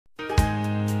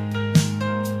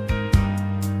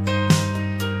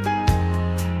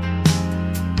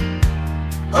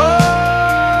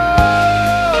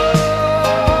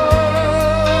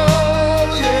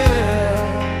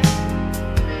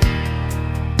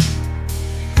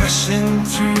rushing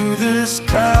through this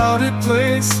crowded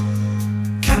place.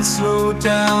 Can't slow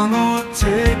down or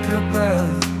take a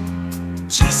breath.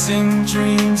 Chasing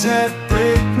dreams at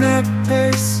breakneck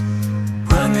pace.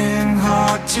 Running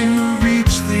hard to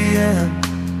reach the end.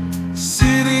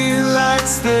 City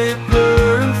lights, they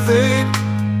blur and fade.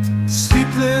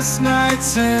 Sleepless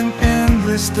nights and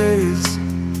endless days.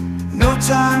 No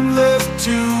time left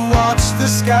to watch the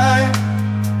sky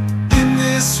in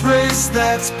this race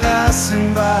that's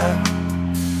passing by.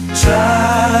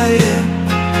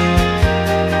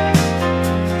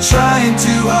 Trying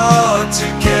too hard to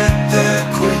get there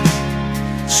quick.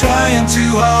 Trying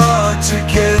too hard to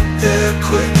get there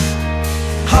quick.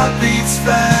 Heart beats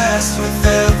fast with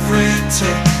every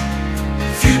tick.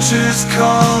 Future's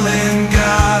calling,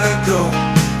 gotta go.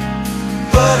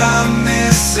 But I'm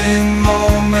missing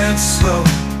moments slow.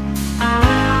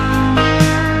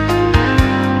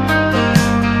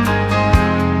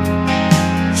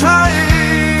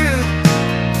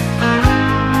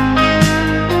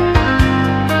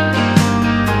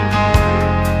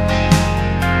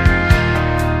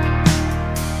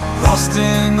 Lost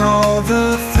in all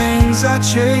the things I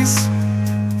chase.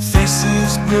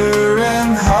 Faces blur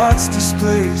and hearts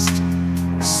displaced.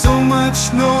 So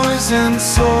much noise and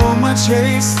so much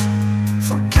haste.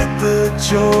 Forget the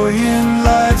joy in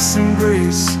life's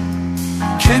embrace.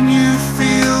 Can you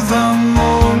feel the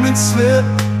moment slip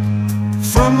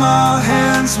from our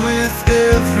hands with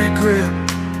every grip?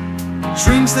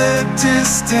 Dreams that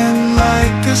distant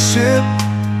like a ship.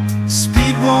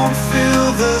 Speed won't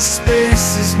fill the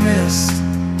spaces missed.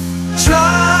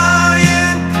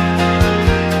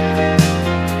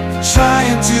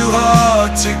 Trying too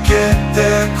hard to get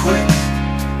there quick.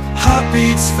 Heart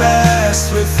beats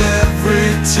fast with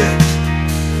every tick.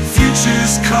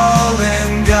 Future's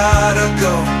calling, gotta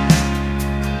go.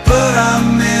 But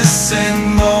I'm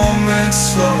missing moments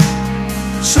slow.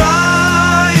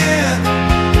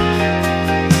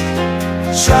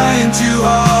 Trying too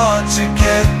hard to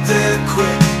get there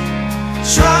quick.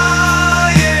 Trying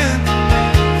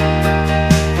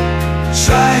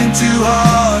too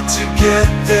hard to get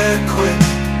there quick.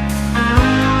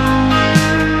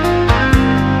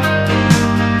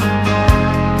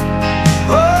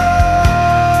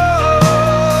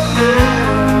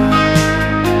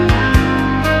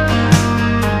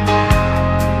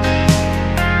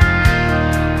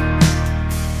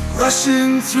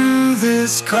 Rushing through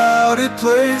this crowded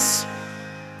place.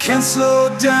 Can't slow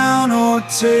down or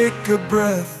take a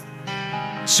breath.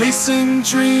 Chasing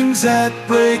dreams at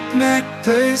breakneck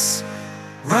pace.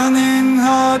 Running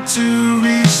hard to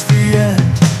reach the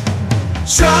end.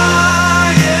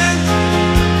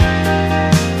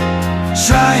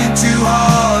 Trying too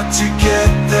hard to get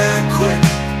there quick.